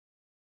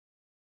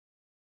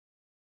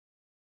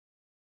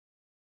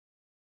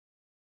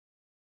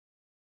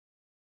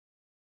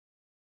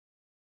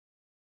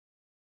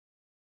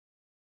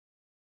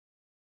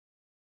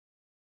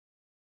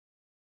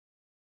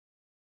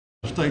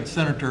state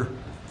senator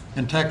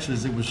in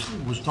Texas that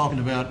was talking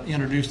about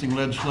introducing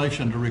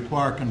legislation to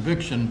require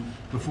conviction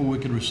before we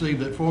could receive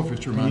that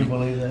forfeiture money. Can you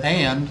believe that?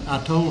 And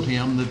I told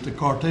him that the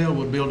cartel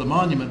would build a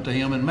monument to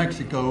him in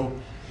Mexico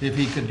if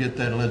he could get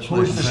that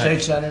legislation. Who is the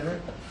state senator?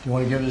 Do you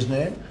want to give his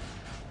name?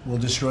 We'll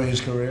destroy his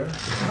career.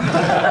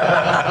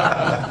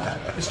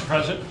 Mr.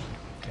 President.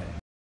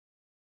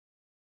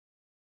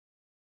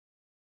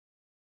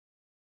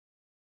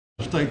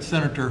 State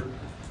senator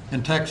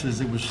in Texas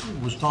that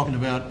was talking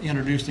about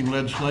introducing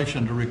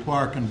legislation to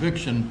require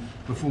conviction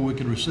before we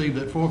could receive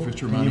that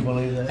forfeiture money. Can you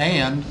believe that?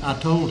 And I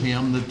told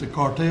him that the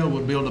cartel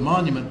would build a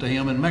monument to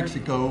him in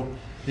Mexico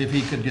if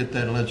he could get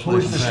that legislation. Who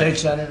is the state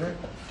senator?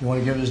 Do you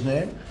want to give his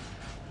name?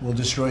 We'll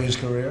destroy his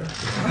career.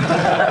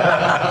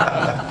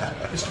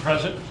 Mr.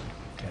 President.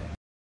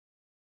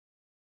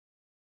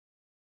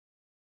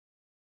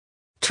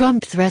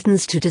 Trump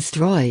threatens to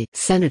destroy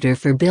Senator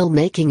for bill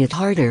making it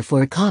harder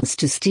for cops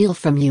to steal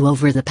from you.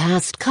 Over the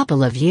past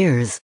couple of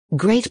years,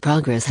 great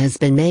progress has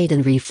been made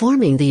in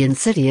reforming the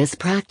insidious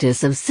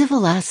practice of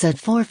civil asset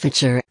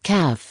forfeiture,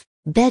 CAF,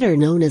 better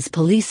known as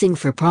policing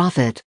for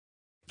profit.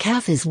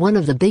 CAF is one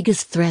of the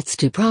biggest threats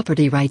to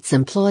property rights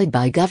employed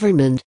by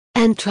government,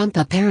 and Trump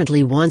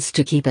apparently wants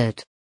to keep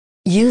it.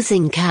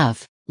 Using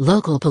CAF,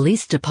 local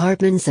police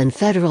departments and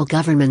federal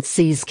governments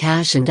seize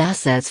cash and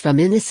assets from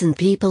innocent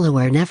people who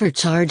are never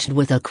charged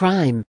with a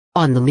crime,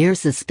 on the mere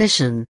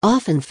suspicion,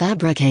 often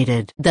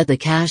fabricated, that the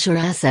cash or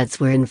assets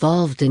were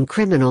involved in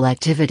criminal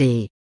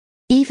activity.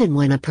 Even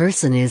when a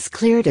person is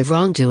cleared of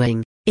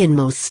wrongdoing, in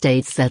most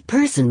states that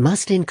person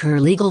must incur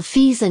legal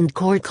fees and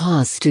court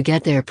costs to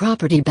get their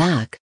property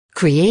back,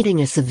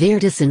 creating a severe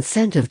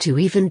disincentive to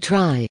even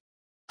try.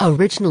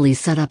 Originally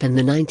set up in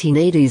the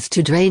 1980s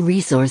to drain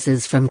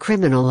resources from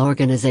criminal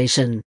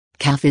organization,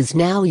 CAF is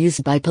now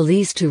used by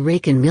police to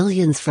rake in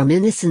millions from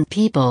innocent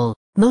people,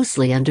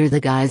 mostly under the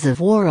guise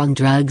of war on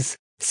drugs,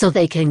 so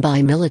they can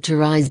buy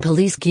militarized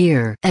police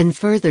gear and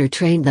further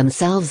train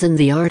themselves in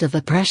the art of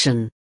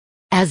oppression.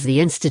 As the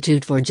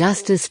Institute for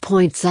Justice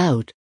points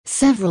out,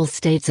 several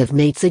states have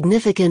made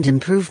significant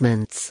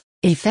improvements,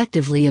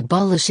 effectively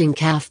abolishing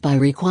CAF by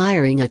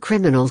requiring a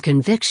criminal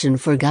conviction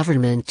for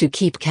government to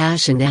keep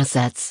cash and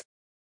assets.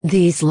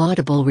 These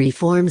laudable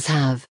reforms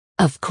have,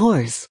 of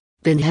course,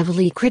 been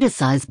heavily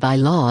criticized by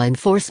law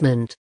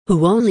enforcement,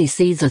 who only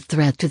sees a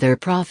threat to their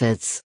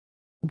profits.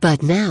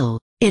 But now,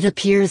 it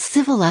appears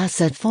civil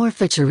asset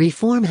forfeiture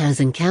reform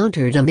has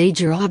encountered a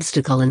major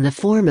obstacle in the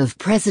form of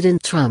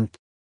President Trump.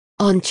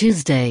 On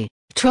Tuesday,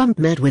 Trump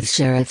met with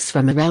sheriffs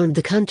from around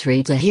the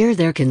country to hear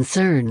their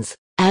concerns,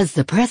 as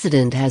the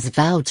president has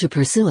vowed to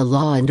pursue a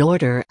law and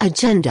order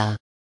agenda.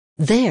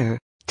 There,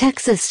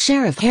 Texas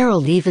Sheriff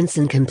Harold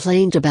Evenson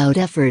complained about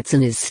efforts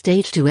in his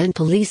state to end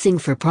policing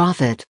for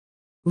profit.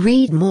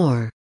 Read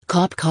more.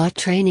 Cop caught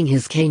training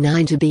his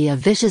canine to be a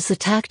vicious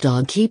attack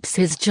dog keeps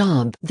his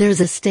job. There's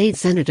a state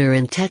senator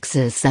in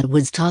Texas that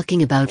was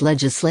talking about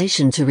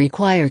legislation to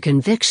require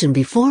conviction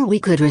before we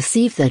could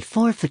receive that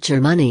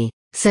forfeiture money,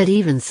 said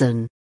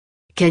Evenson.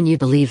 Can you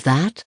believe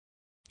that?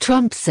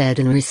 Trump said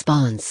in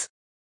response.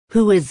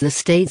 Who is the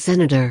state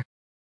senator?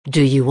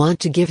 Do you want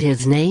to give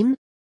his name?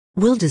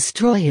 We'll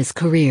destroy his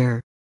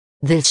career.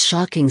 This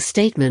shocking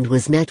statement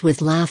was met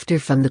with laughter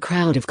from the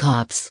crowd of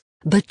cops,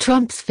 but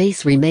Trump's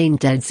face remained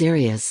dead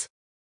serious.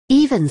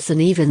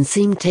 Evenson even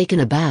seemed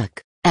taken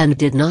aback, and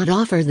did not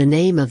offer the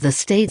name of the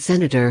state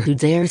senator who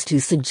dares to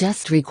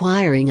suggest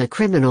requiring a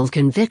criminal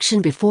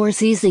conviction before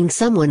seizing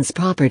someone's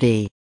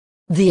property.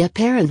 The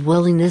apparent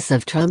willingness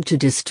of Trump to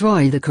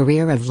destroy the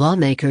career of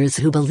lawmakers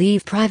who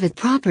believe private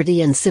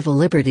property and civil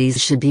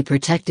liberties should be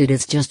protected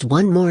is just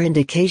one more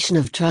indication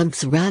of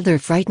Trump's rather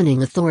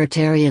frightening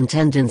authoritarian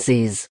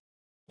tendencies.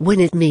 When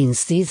it means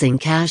seizing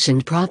cash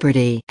and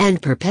property and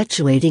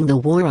perpetuating the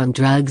war on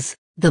drugs,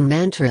 the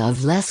mantra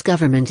of less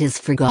government is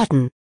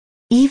forgotten.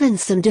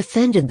 Evenson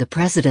defended the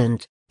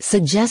president,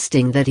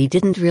 suggesting that he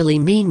didn't really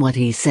mean what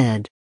he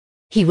said.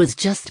 He was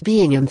just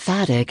being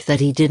emphatic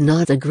that he did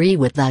not agree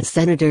with that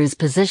senator's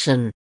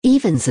position,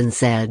 Evenson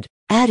said,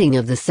 adding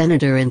of the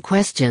senator in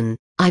question,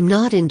 I'm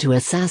not into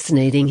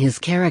assassinating his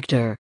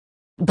character.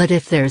 But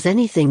if there's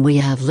anything we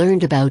have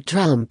learned about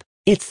Trump,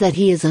 it's that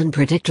he is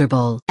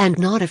unpredictable and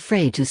not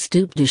afraid to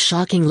stoop to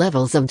shocking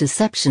levels of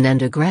deception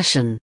and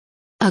aggression.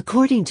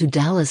 According to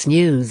Dallas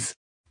News,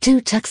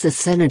 2 Texas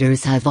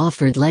senators have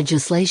offered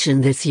legislation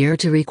this year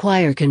to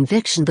require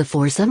conviction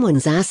before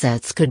someone's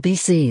assets could be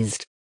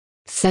seized.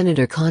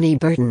 Senator Connie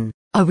Burton,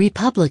 a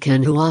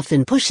Republican who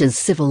often pushes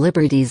civil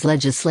liberties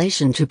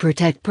legislation to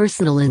protect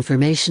personal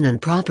information and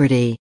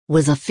property,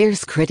 was a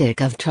fierce critic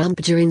of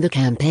Trump during the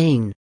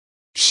campaign.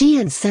 She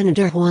and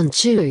Senator Juan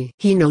Chuy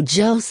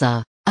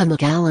Hinojosa, a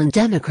McAllen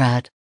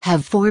Democrat,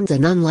 have formed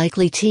an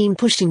unlikely team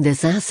pushing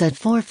this asset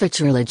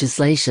forfeiture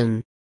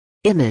legislation.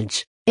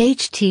 Image: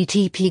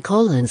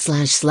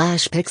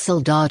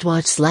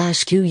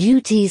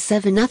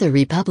 http://pixel.watch/QUT7. Other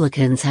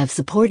Republicans have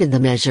supported the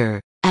measure,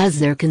 as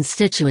their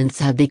constituents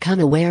have become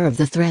aware of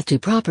the threat to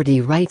property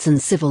rights and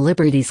civil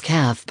liberties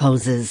CAF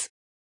poses.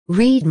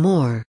 Read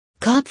more.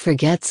 COP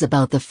forgets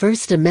about the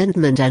First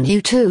Amendment and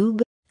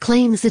YouTube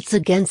claims it's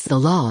against the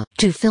law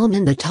to film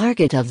in the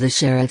target of the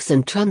sheriffs,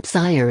 and Trump's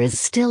ire is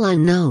still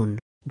unknown.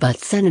 But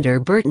Senator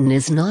Burton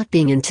is not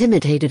being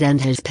intimidated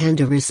and has penned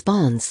a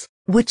response,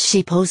 which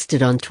she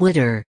posted on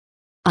Twitter.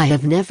 I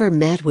have never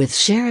met with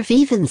Sheriff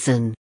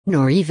Evenson,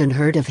 nor even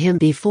heard of him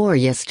before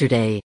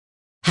yesterday.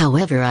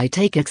 However, I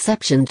take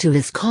exception to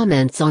his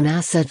comments on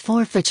asset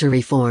forfeiture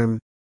reform.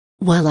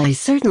 While I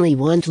certainly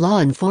want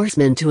law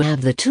enforcement to have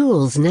the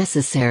tools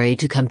necessary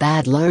to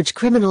combat large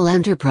criminal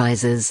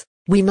enterprises,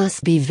 we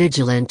must be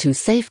vigilant to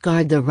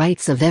safeguard the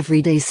rights of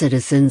everyday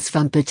citizens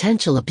from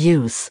potential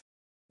abuse.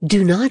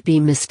 Do not be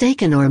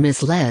mistaken or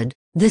misled,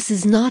 this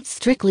is not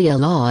strictly a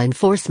law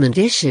enforcement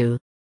issue.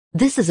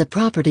 This is a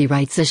property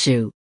rights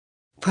issue.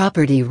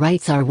 Property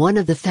rights are one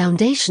of the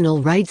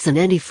foundational rights in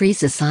any free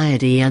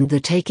society, and the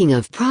taking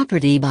of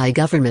property by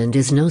government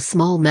is no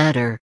small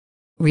matter.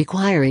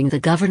 Requiring the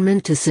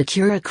government to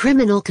secure a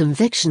criminal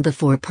conviction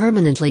before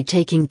permanently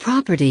taking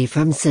property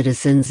from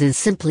citizens is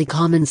simply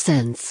common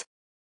sense.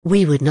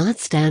 We would not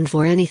stand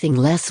for anything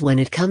less when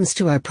it comes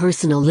to our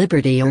personal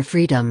liberty or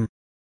freedom.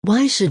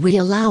 Why should we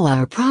allow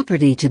our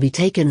property to be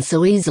taken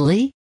so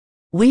easily?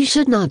 We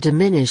should not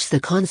diminish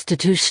the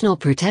constitutional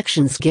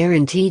protections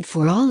guaranteed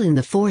for all in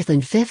the Fourth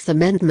and Fifth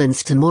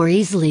Amendments to more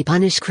easily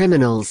punish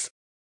criminals.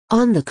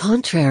 On the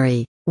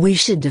contrary, we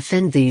should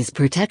defend these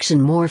protections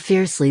more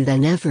fiercely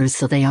than ever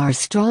so they are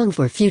strong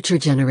for future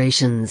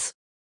generations.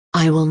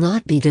 I will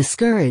not be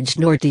discouraged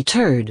nor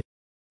deterred.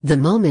 The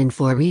moment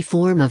for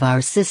reform of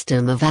our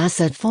system of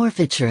asset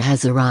forfeiture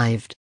has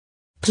arrived.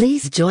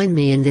 Please join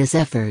me in this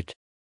effort.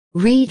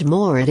 Read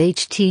more at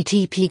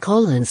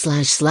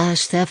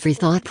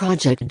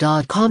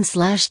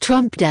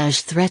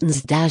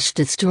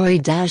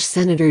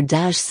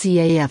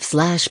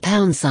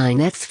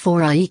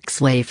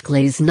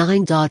Glaze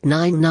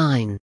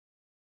 9.99